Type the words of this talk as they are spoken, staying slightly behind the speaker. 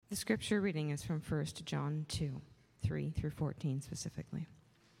The scripture reading is from 1 John 2, 3 through 14 specifically.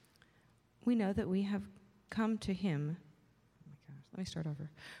 We know that we have come to him.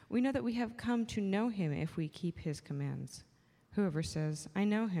 We know that we have come to know him if we keep his commands. Whoever says, I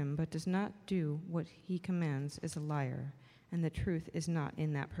know him, but does not do what he commands is a liar, and the truth is not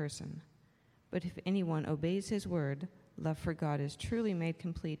in that person. But if anyone obeys his word, love for God is truly made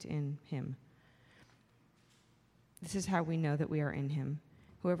complete in him. This is how we know that we are in him.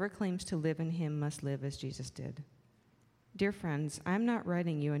 Whoever claims to live in him must live as Jesus did. Dear friends, I am not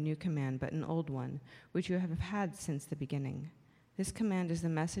writing you a new command, but an old one, which you have had since the beginning. This command is the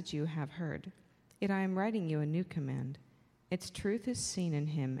message you have heard. Yet I am writing you a new command. Its truth is seen in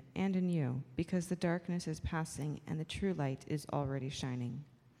him and in you, because the darkness is passing and the true light is already shining.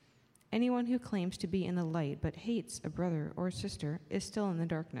 Anyone who claims to be in the light but hates a brother or sister is still in the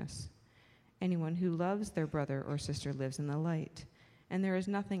darkness. Anyone who loves their brother or sister lives in the light, and there is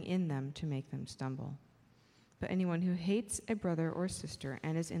nothing in them to make them stumble. But anyone who hates a brother or sister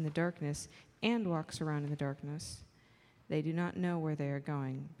and is in the darkness and walks around in the darkness, they do not know where they are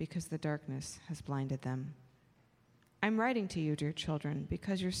going, because the darkness has blinded them. I'm writing to you, dear children,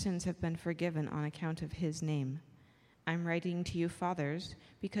 because your sins have been forgiven on account of his name. I'm writing to you, fathers,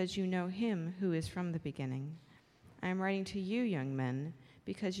 because you know him who is from the beginning. I'm writing to you, young men,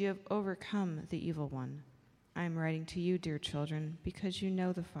 because you have overcome the evil one. I am writing to you, dear children, because you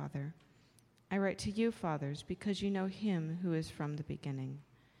know the Father. I write to you, fathers, because you know him who is from the beginning.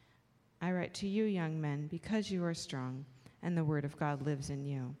 I write to you, young men, because you are strong, and the word of God lives in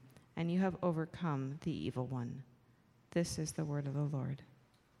you, and you have overcome the evil one. This is the word of the Lord.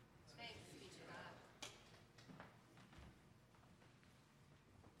 Thanks be to God.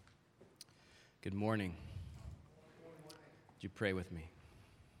 Good morning. Would you pray with me?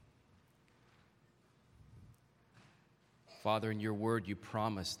 Father, in your word, you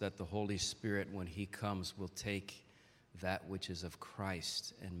promise that the Holy Spirit, when he comes, will take that which is of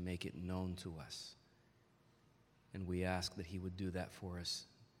Christ and make it known to us. And we ask that he would do that for us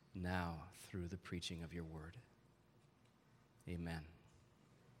now through the preaching of your word. Amen.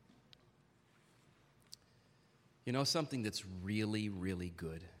 You know something that's really, really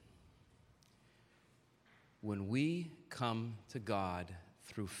good? When we come to God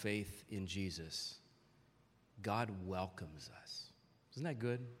through faith in Jesus, God welcomes us. Isn't that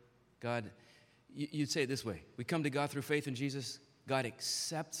good? God, you'd say it this way. We come to God through faith in Jesus. God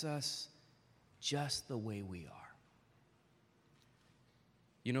accepts us just the way we are.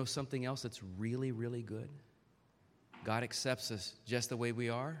 You know something else that's really, really good? God accepts us just the way we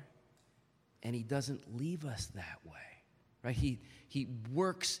are, and he doesn't leave us that way. Right? He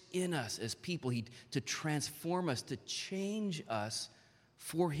works in us as people to transform us, to change us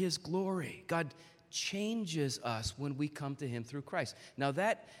for his glory. God changes us when we come to him through Christ. Now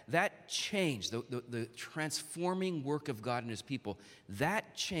that change, the transforming work of God in his people,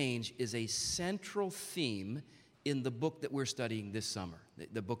 that change is a central theme in the book that we're studying this summer,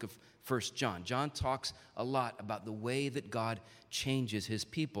 the book of 1 John. John talks a lot about the way that God changes his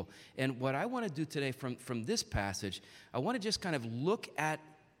people. And what I want to do today from this passage, I want to just kind of look at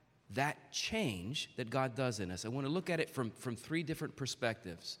that change that God does in us. I want to look at it from three different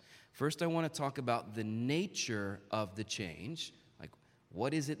perspectives. First, I want to talk about the nature of the change, like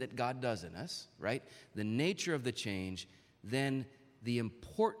what is it that God does in us, right? The nature of the change, then the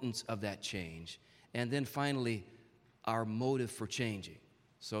importance of that change, and then finally, our motive for changing.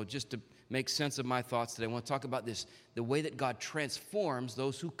 So just to make sense of my thoughts today, I want to talk about this, the way that God transforms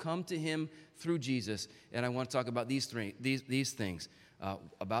those who come to him through Jesus, and I want to talk about these things,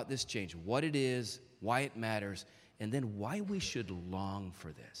 about this change, what it is, why it matters, and then why we should long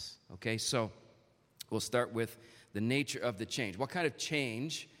for this. Okay, so we'll start with the nature of the change. What kind of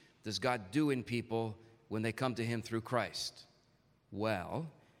change does God do in people when they come to him through Christ? Well,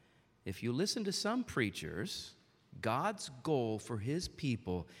 if you listen to some preachers, God's goal for his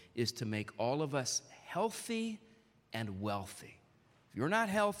people is to make all of us healthy and wealthy. If you're not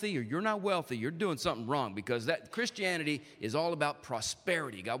healthy or you're not wealthy, you're doing something wrong, because that Christianity is all about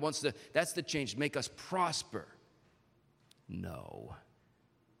prosperity. God wants that's the change, to make us prosper. No,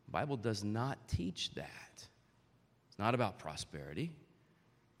 the Bible does not teach that. It's not about prosperity.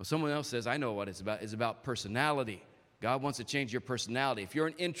 Well, someone else says, I know what it's about. It's about personality. God wants to change your personality. If you're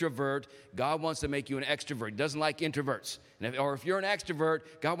an introvert, God wants to make you an extrovert. He doesn't like introverts. Or if you're an extrovert,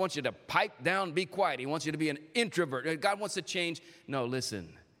 God wants you to pipe down, be quiet. He wants you to be an introvert. God wants to change. No,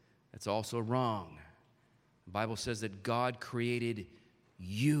 listen, that's also wrong. The Bible says that God created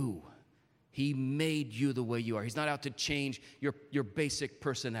you He made you the way you are. He's not out to change your basic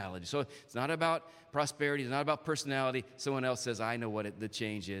personality. So it's not about prosperity. It's not about personality. Someone else says, I know what the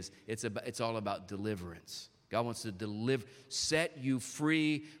change is. It's all about deliverance. God wants to set you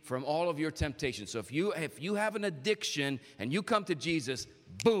free from all of your temptations. So if you have an addiction and you come to Jesus,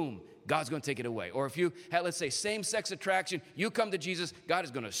 boom, God's going to take it away. Or if you have, let's say, same-sex attraction, you come to Jesus, God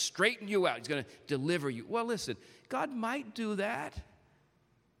is going to straighten you out. He's going to deliver you. Well, listen, God might do that.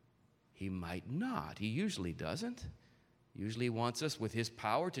 He might not. He usually doesn't. Usually he wants us with his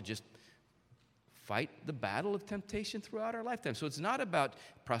power to just fight the battle of temptation throughout our lifetime. So it's not about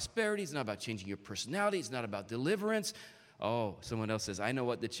prosperity. It's not about changing your personality. It's not about deliverance. Oh, someone else says, I know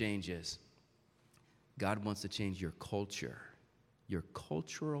what the change is. God wants to change your culture, your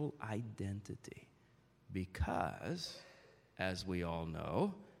cultural identity. Because, as we all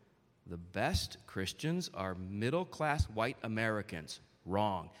know, the best Christians are middle-class white Americans.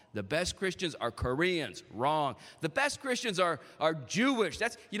 Wrong. The best Christians are Koreans. Wrong. The best Christians are Jewish.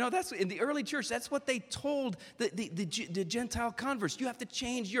 That's in the early church, that's what they told the Gentile converts. You have to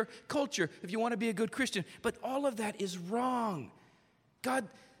change your culture if you want to be a good Christian. But all of that is wrong. God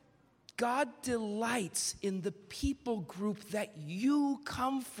delights in the people group that you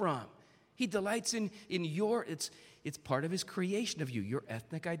come from. He delights in your, it's part of his creation of you, your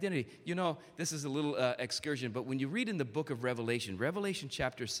ethnic identity. You know, this is a little excursion, but when you read in the book of Revelation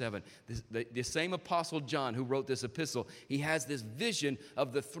chapter 7, the same Apostle John who wrote this epistle, he has this vision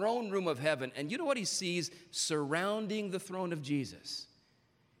of the throne room of heaven. And you know what he sees surrounding the throne of Jesus?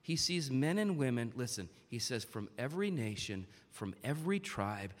 He sees men and women, listen, he says, from every nation, from every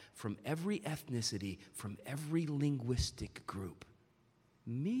tribe, from every ethnicity, from every linguistic group.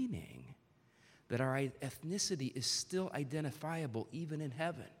 Meaning that our ethnicity is still identifiable even in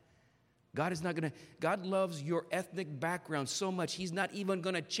heaven. God loves your ethnic background so much, he's not even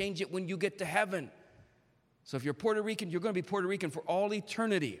going to change it when you get to heaven. So if you're Puerto Rican, you're going to be Puerto Rican for all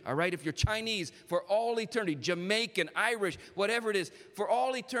eternity, all right? If you're Chinese, for all eternity, Jamaican, Irish, whatever it is, for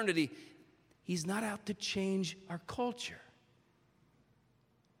all eternity, he's not out to change our culture.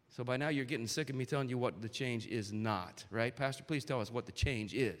 So by now you're getting sick of me telling you what the change is not, right? Pastor, please tell us what the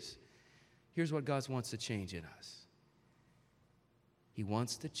change is. Here's what God wants to change in us. He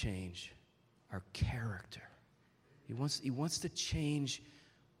wants to change our character. He wants to change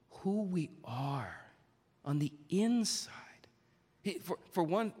who we are on the inside. For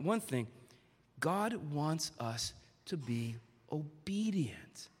one thing, God wants us to be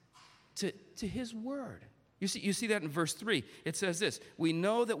obedient to his word. You see that in verse 3. It says this, we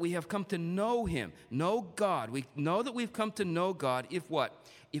know that we have come to know him, know God. We know that we've come to know God if what?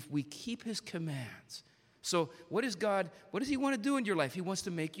 If we keep his commands. So what does he want to do in your life? He wants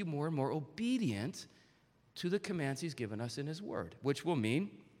to make you more and more obedient to the commands he's given us in his word, which will mean,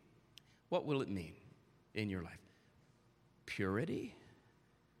 what will it mean in your life? Purity,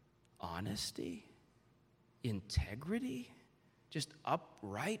 honesty, integrity, just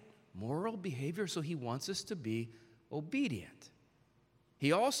upright moral behavior. So he wants us to be obedient.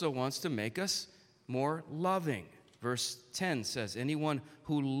 He also wants to make us more loving. Verse 10 says, anyone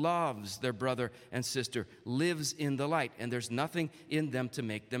who loves their brother and sister lives in the light, and there's nothing in them to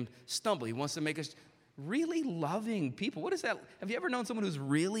make them stumble. He wants to make us really loving people. What is that? Have you ever known someone who's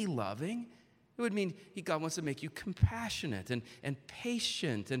really loving? It would mean God wants to make you compassionate and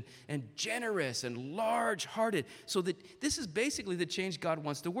patient and generous and large-hearted. So that this is basically the change God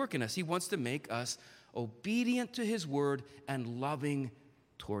wants to work in us. He wants to make us obedient to his word and loving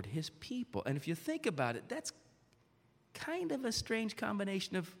toward his people. And if you think about it, that's kind of a strange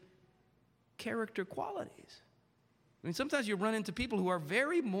combination of character qualities. I mean, sometimes you run into people who are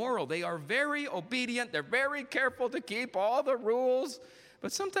very moral. They are very obedient. They're very careful to keep all the rules.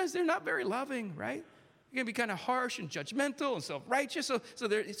 But sometimes they're not very loving, right? You're going to be kind of harsh and judgmental and self-righteous. So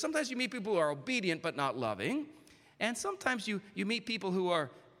sometimes you meet people who are obedient but not loving. And sometimes you meet people who are,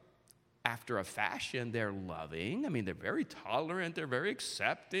 after a fashion, they're loving. I mean, they're very tolerant. They're very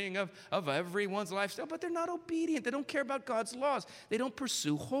accepting of everyone's lifestyle. But they're not obedient. They don't care about God's laws. They don't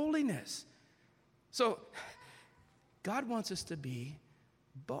pursue holiness. So God wants us to be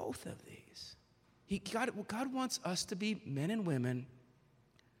both of these. God wants us to be men and women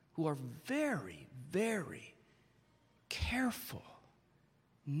who are very, very careful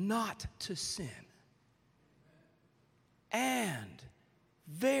not to sin, and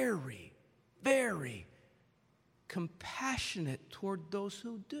very, very compassionate toward those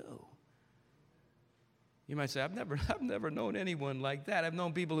who do. You might say, I've never known anyone like that. I've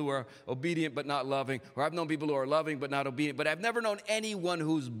known people who are obedient but not loving, or I've known people who are loving but not obedient, but I've never known anyone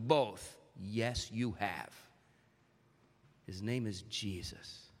who's both. Yes, you have. His name is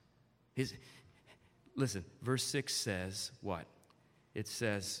Jesus. Listen, verse 6 says what? It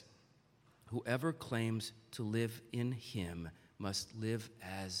says, whoever claims to live in him must live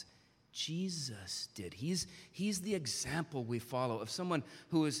as Jesus did. He's the example we follow of someone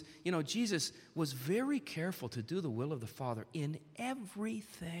who is, Jesus was very careful to do the will of the Father in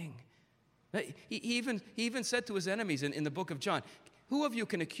everything. He even said to his enemies in the book of John, who of you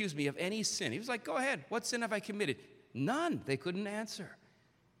can accuse me of any sin? He was like, go ahead. What sin have I committed? None. They couldn't answer.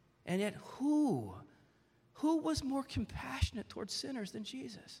 And yet who was more compassionate towards sinners than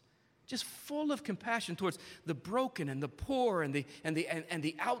Jesus? Just full of compassion towards the broken and the poor and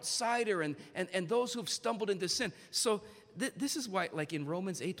the outsider and those who've stumbled into sin. So this is why, like in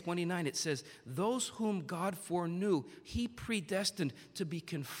Romans 8:29, it says, those whom God foreknew, he predestined to be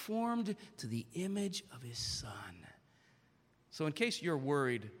conformed to the image of his Son. So in case you're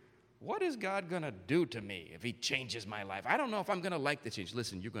worried, what is God going to do to me if he changes my life? I don't know if I'm going to like the change.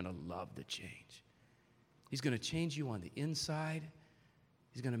 Listen, you're going to love the change. He's going to change you on the inside.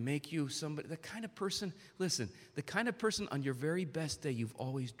 He's going to make you somebody, the kind of person on your very best day you've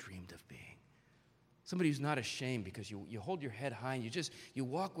always dreamed of being. Somebody who's not ashamed because you hold your head high and you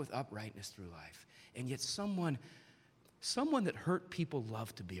walk with uprightness through life. And yet someone that hurt people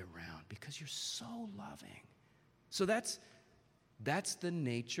love to be around because you're so loving. So that's the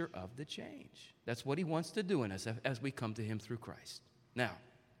nature of the change. That's what he wants to do in us as we come to him through Christ. Now,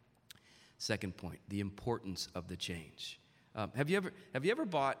 second point, the importance of the change. Have you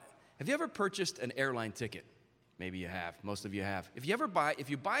ever purchased an airline ticket? Maybe you have. Most of you have. If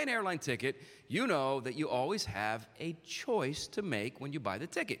you buy an airline ticket, you know that you always have a choice to make when you buy the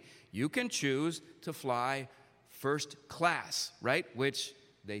ticket. You can choose to fly first class, right? Which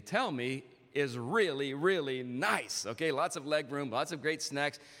they tell me is really, really nice. Okay, lots of leg room, lots of great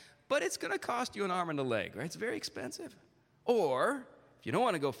snacks, but it's going to cost you an arm and a leg, right? It's very expensive. Or if you don't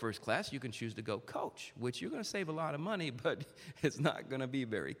want to go first class, you can choose to go coach, which you're going to save a lot of money, but it's not going to be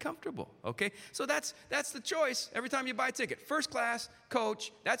very comfortable, okay? So that's the choice every time you buy a ticket. First class,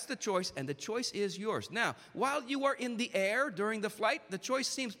 coach, that's the choice, and the choice is yours. Now, while you are in the air during the flight, the choice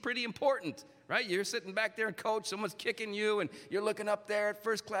seems pretty important, right? You're sitting back there in coach, someone's kicking you, and you're looking up there at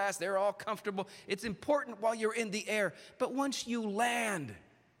first class, they're all comfortable. It's important while you're in the air, but once you land,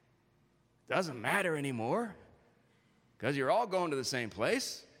 it doesn't matter anymore. Because you're all going to the same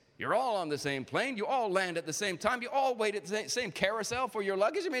place. You're all on the same plane. You all land at the same time. You all wait at the same carousel for your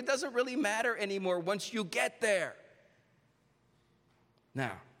luggage. I mean, it doesn't really matter anymore once you get there.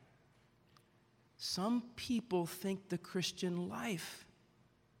 Now, some people think the Christian life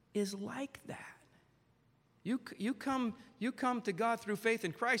is like that. You come to God through faith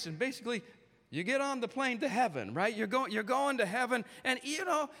in Christ, and basically you get on the plane to heaven, right? You're going to heaven, and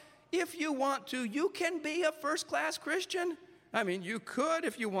if you want to, you can be a first-class Christian. I mean, you could,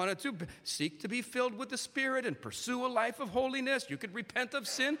 if you wanted to, seek to be filled with the Spirit and pursue a life of holiness. You could repent of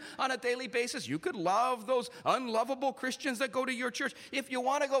sin on a daily basis. You could love those unlovable Christians that go to your church. If you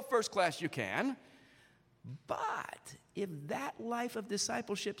want to go first class, you can. But if that life of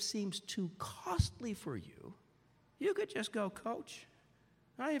discipleship seems too costly for you, you could just go coach.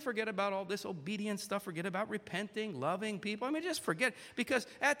 I forget about all this obedience stuff. Forget about repenting, loving people. I mean, just forget. Because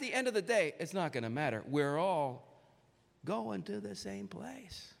at the end of the day, it's not going to matter. We're all going to the same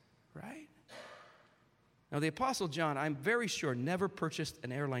place, right? Now, the Apostle John, I'm very sure, never purchased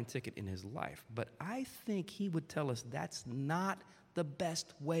an airline ticket in his life. But I think he would tell us that's not the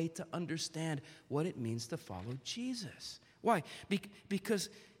best way to understand what it means to follow Jesus. Why? Because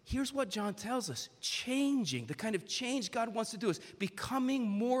here's what John tells us. Changing, the kind of change God wants to do is becoming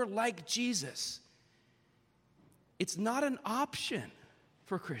more like Jesus. It's not an option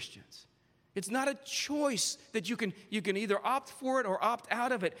for Christians. It's not a choice that you can either opt for it or opt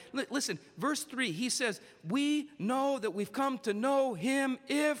out of it. Listen, verse 3, he says, we know that we've come to know him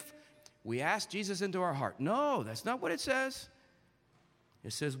if we ask Jesus into our heart. No, that's not what it says.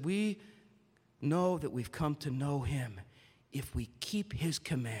 It says we know that we've come to know him if we keep his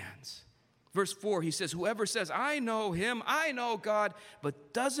commands. Verse 4, he says, whoever says, I know him, I know God,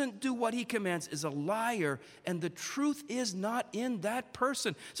 but doesn't do what he commands is a liar, and the truth is not in that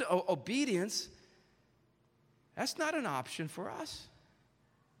person. So obedience, that's not an option for us,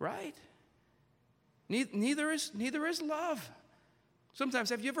 right? Neither is love. Sometimes,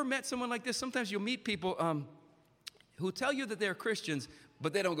 have you ever met someone like this? Sometimes you'll meet people who tell you that they're Christians,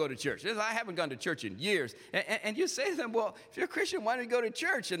 but they don't go to church. I haven't gone to church in years. And you say to them, well, if you're a Christian, why don't you go to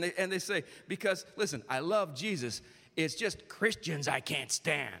church? And they say, because, listen, I love Jesus. It's just Christians I can't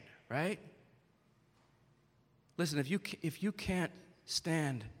stand, right? Listen, if you can't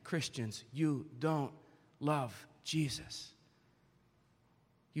stand Christians, you don't love Jesus.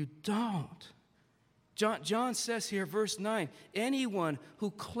 You don't. John says here, verse 9, anyone who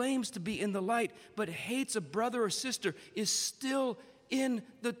claims to be in the light but hates a brother or sister is still in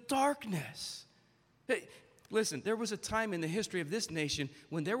the darkness. Hey, listen, there was a time in the history of this nation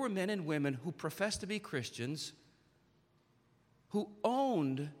when there were men and women who professed to be Christians who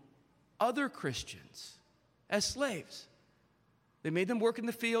owned other Christians as slaves. They made them work in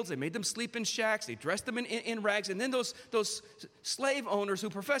the fields. They made them sleep in shacks. They dressed them in rags. And then those slave owners who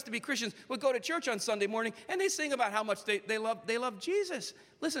professed to be Christians would go to church on Sunday morning, and they sing about how much they love Jesus.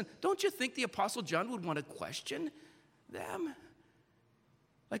 Listen, don't you think the Apostle John would want to question them?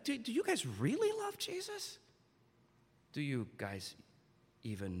 Like, do you guys really love Jesus? Do you guys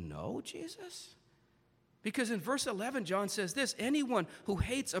even know Jesus? Because in verse 11, John says this, anyone who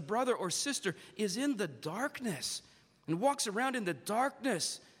hates a brother or sister is in the darkness and walks around in the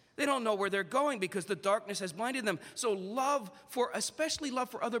darkness. They don't know where they're going because the darkness has blinded them. So especially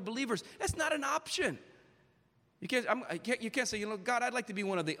love for other believers, that's not an option. You can't say, God, I'd like to be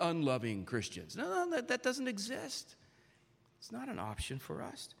one of the unloving Christians. No, that doesn't exist. It's not an option for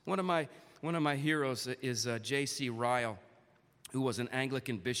us. One of my heroes is J.C. Ryle, who was an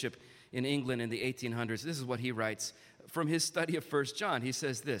Anglican bishop in England in the 1800s. This is what he writes from his study of 1 John. He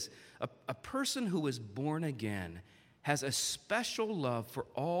says this, a person who is born again has a special love for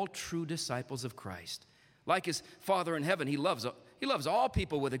all true disciples of Christ. Like his Father in heaven, he loves all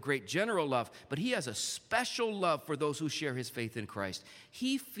people with a great general love, but he has a special love for those who share his faith in Christ.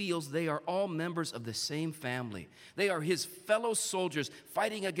 He feels they are all members of the same family. They are his fellow soldiers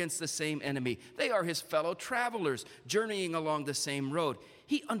fighting against the same enemy. They are his fellow travelers journeying along the same road.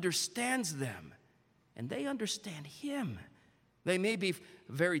 He understands them, and they understand him. They may be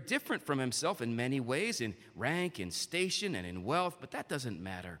very different from himself in many ways, in rank, in station, and in wealth, but that doesn't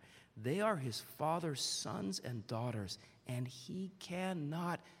matter. They are his Father's sons and daughters, and he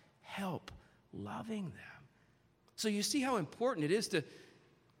cannot help loving them. So you see how important it is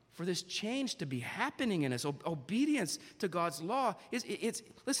for this change to be happening in us. Obedience to God's law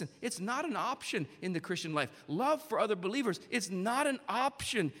it's not an option in the Christian life. Love for other believers, it's not an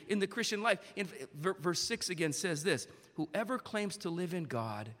option in the Christian life. In verse 6 again says this, whoever claims to live in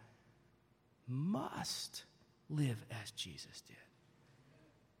God must live as Jesus did.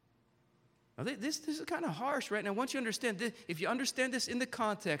 Now, this is kind of harsh, right? Now, once you understand this, if you understand this in the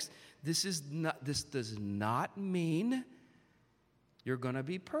context, this does not mean you're going to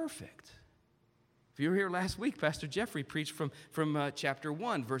be perfect. If you were here last week, Pastor Jeffrey preached from chapter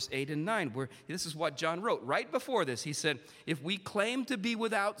 1, verse 8 and 9, where this is what John wrote. Right before this, he said, if we claim to be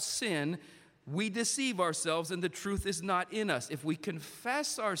without sin, we deceive ourselves and the truth is not in us. If we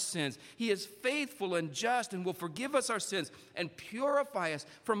confess our sins, he is faithful and just and will forgive us our sins and purify us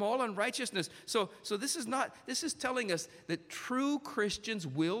from all unrighteousness. So this is telling us that true Christians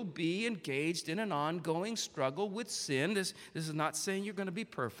will be engaged in an ongoing struggle with sin. This is not saying you're going to be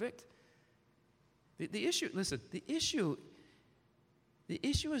perfect. The issue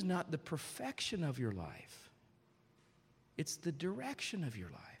is not the perfection of your life. It's the direction of your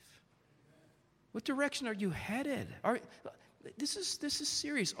life. What direction are you headed? This is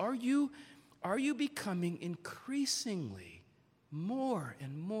serious. Are you becoming increasingly more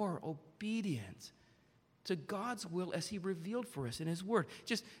and more obedient to God's will as he revealed for us in his word?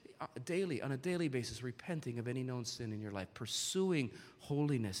 Just daily, on a daily basis, repenting of any known sin in your life, pursuing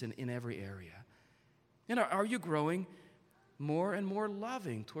holiness in every area. And are you growing more and more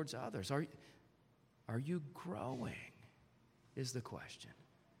loving towards others? Are you growing is the question.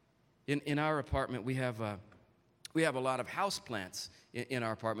 In our apartment, we have a lot of houseplants in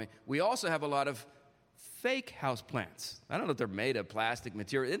our apartment. We also have a lot of fake houseplants. I don't know if they're made of plastic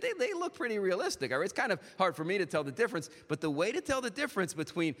material. They look pretty realistic. It's kind of hard for me to tell the difference, but the way to tell the difference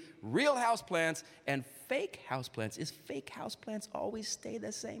between real houseplants and fake houseplants is fake houseplants always stay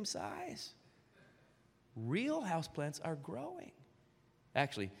the same size. Real houseplants are growing.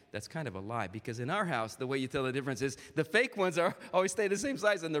 Actually, that's kind of a lie, because in our house, the way you tell the difference is the fake ones always stay the same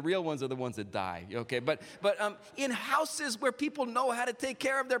size, and the real ones are the ones that die, okay? But in houses where people know how to take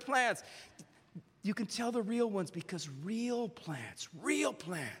care of their plants, you can tell the real ones because real plants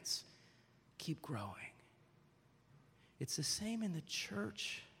keep growing. It's the same in the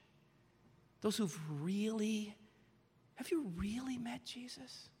church. Those have you really met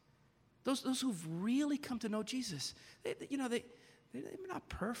Jesus? Those who've really come to know Jesus, they're not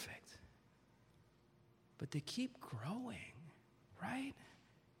perfect, but they keep growing, right?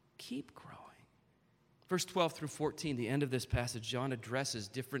 Keep growing. Verse 12 through 14, the end of this passage, John addresses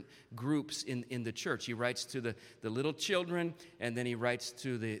different groups in the church. He writes to the little children, and then he writes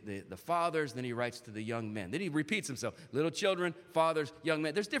to the fathers, then he writes to the young men. Then he repeats himself, little children, fathers, young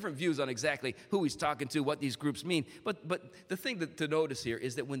men. There's different views on exactly who he's talking to, what these groups mean. But the thing to notice here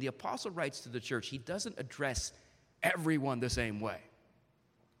is that when the apostle writes to the church, he doesn't address everyone the same way,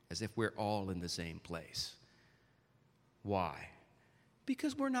 as if we're all in the same place. Why?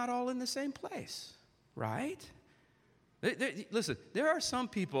 Because we're not all in the same place. Right? Listen, there are some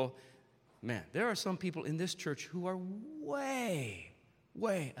people in this church who are way,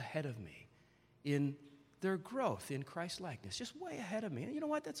 way ahead of me in their growth in Christ likeness, just way ahead of me. And you know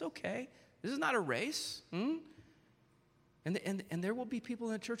what? That's okay. This is not a race. And there will be people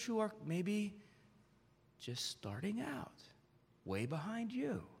in the church who are maybe just starting out, way behind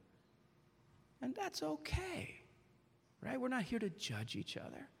you. And that's okay. Right? We're not here to judge each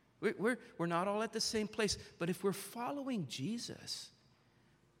other. We're not all at the same place, but if we're following Jesus,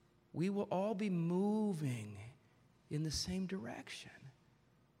 we will all be moving in the same direction.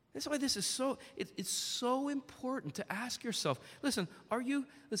 That's why this is it's so important to ask yourself, listen, are you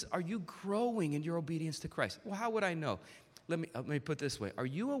growing in your obedience to Christ? Well, how would I know? Let me put it this way. Are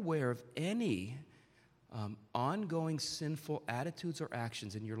you aware of any ongoing sinful attitudes or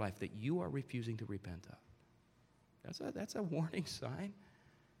actions in your life that you are refusing to repent of? That's a warning sign.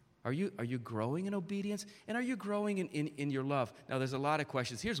 Are you growing in obedience? And are you growing in your love? Now, there's a lot of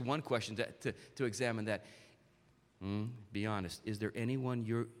questions. Here's one question to examine that. Be honest. Is there anyone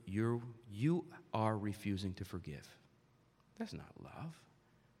you are refusing to forgive? That's not love.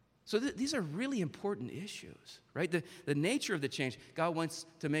 So these are really important issues, right? The nature of the change, God wants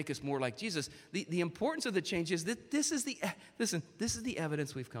to make us more like Jesus. The importance of the change is that this is the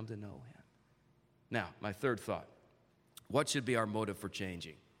evidence we've come to know him. Now, my third thought. What should be our motive for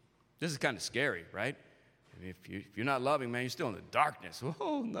changing? This is kind of scary, right? I mean, if you're not loving, man, you're still in the darkness.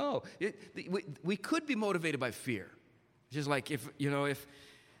 Oh, no. We could be motivated by fear. Just like if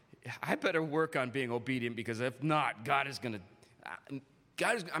I better work on being obedient, because if not, I'm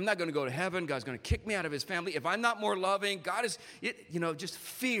not going to go to heaven. God's going to kick me out of his family. If I'm not more loving, just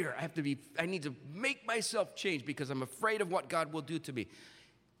fear. I need to make myself change because I'm afraid of what God will do to me.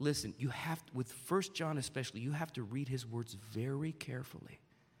 Listen, with 1 John especially, you have to read his words very carefully.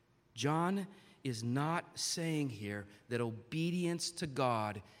 John is not saying here that obedience to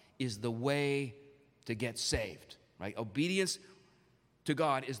God is the way to get saved, right? Obedience to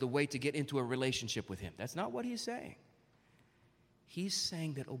God is the way to get into a relationship with him. That's not what he's saying. He's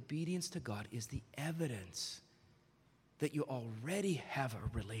saying that obedience to God is the evidence that you already have a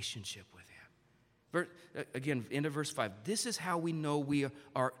relationship with him. Again, into verse 5. This is how we know we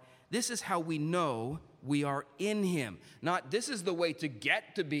are in him. Not this is the way to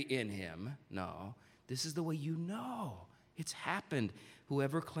get to be in him. No, this is the way you know. It's happened.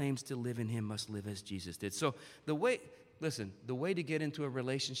 Whoever claims to live in him must live as Jesus did. So the way to get into a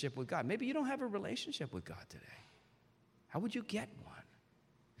relationship with God, maybe you don't have a relationship with God today. How would you get one?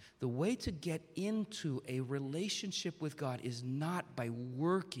 The way to get into a relationship with God is not by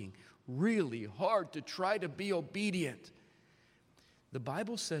working really hard to try to be obedient. The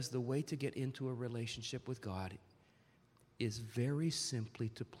Bible says the way to get into a relationship with God is very simply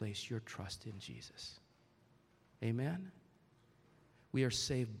to place your trust in Jesus. Amen? We are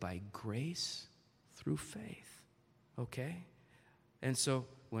saved by grace through faith. Okay? And so,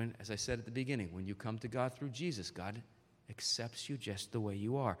 as I said at the beginning, when you come to God through Jesus, God accepts you just the way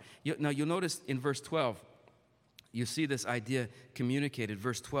you are. Now, you'll notice in verse 12, you see this idea communicated.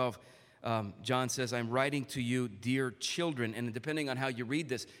 Verse 12, John says, I'm writing to you, dear children. And depending on how you read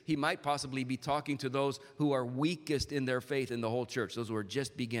this, he might possibly be talking to those who are weakest in their faith in the whole church, those who are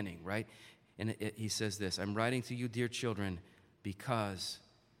just beginning, right? And he says this, I'm writing to you, dear children, because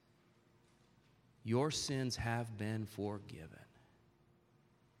your sins have been forgiven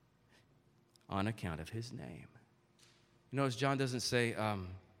on account of his name. You notice John doesn't say,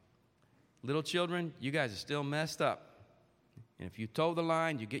 little children, you guys are still messed up. And if you toe the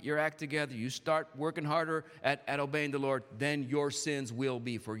line, you get your act together, you start working harder at obeying the Lord, then your sins will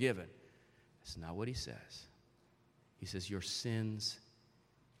be forgiven. That's not what he says. He says, your sins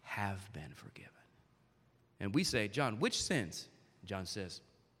have been forgiven. And we say, John, which sins? John says,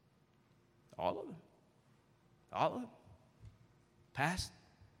 all of them. All of them. Past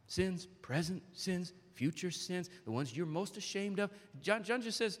sins, present sins, future sins, the ones you're most ashamed of. John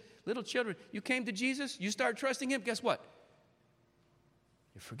just says, little children, you came to Jesus, you started trusting him, guess what?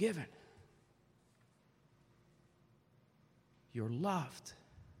 You're forgiven. You're loved.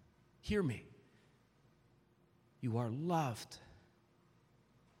 Hear me. You are loved.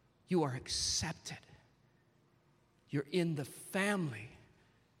 You are accepted. You're in the family.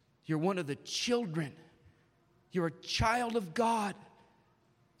 You're one of the children. You're a child of God.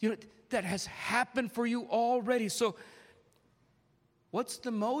 You know, that has happened for you already. So, what's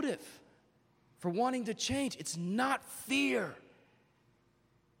the motive for wanting to change? It's not fear.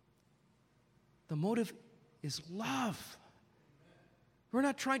 The motive is love. We're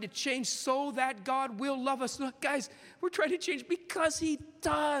not trying to change so that God will love us. No, guys, we're trying to change because He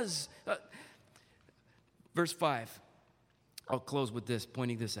does. Verse 5. I'll close with this,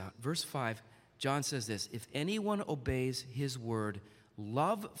 pointing this out. Verse 5, John says this, if anyone obeys His word,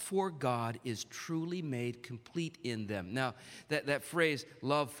 love for God is truly made complete in them. Now, that phrase,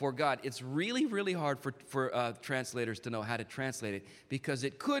 love for God, it's really, really hard for translators to know how to translate it because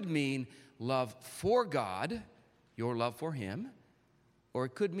it could mean love for God, your love for Him, or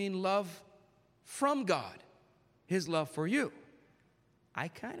it could mean love from God, His love for you. I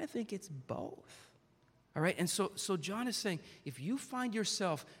kind of think it's both. All right, and so John is saying, if you find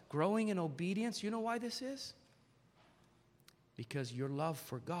yourself growing in obedience, you know why this is? Because your love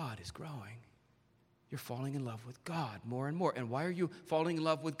for God is growing. You're falling in love with God more and more. And why are you falling in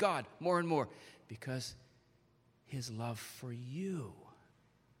love with God more and more? Because His love for you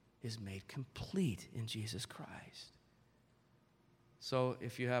is made complete in Jesus Christ. So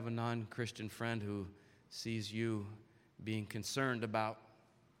if you have a non-Christian friend who sees you being concerned about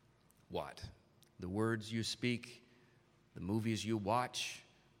what? The words you speak, the movies you watch,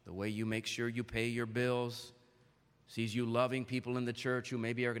 the way you make sure you pay your bills, sees you loving people in the church who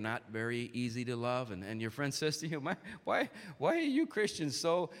maybe are not very easy to love, and your friend says to you, why are you Christians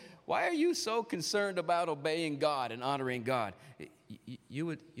why are you so concerned about obeying God and honoring God?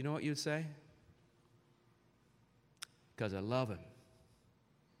 You know what you'd say? Because I love Him.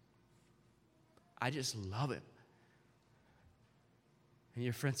 I just love Him. And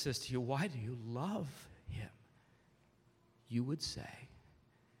your friend says to you, why do you love Him? You would say,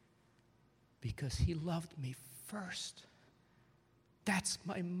 because He loved me first. That's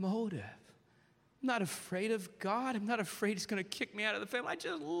my motive. I'm not afraid of God. I'm not afraid He's going to kick me out of the family. I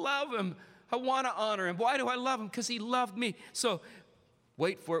just love Him. I want to honor Him. Why do I love Him? Because He loved me. So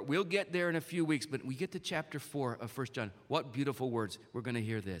wait for it. We'll get there in a few weeks. But we get to chapter 4 of 1 John. What beautiful words. We're going to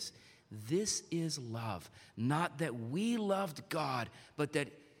hear this. This is love. Not that we loved God, but that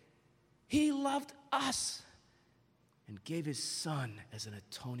He loved us and gave His Son as an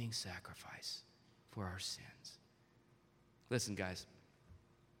atoning sacrifice for our sins. Listen, guys.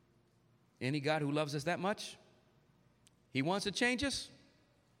 Any God who loves us that much, He wants to change us.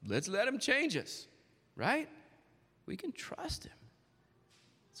 Let's let Him change us, right? We can trust Him.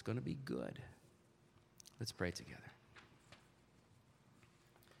 It's going to be good. Let's pray together.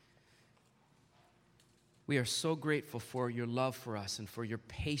 We are so grateful for your love for us and for your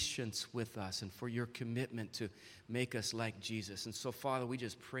patience with us and for your commitment to make us like Jesus. And so, Father, we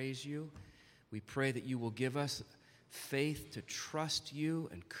just praise you. We pray that you will give us faith to trust you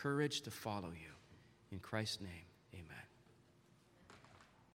and courage to follow you. In Christ's name.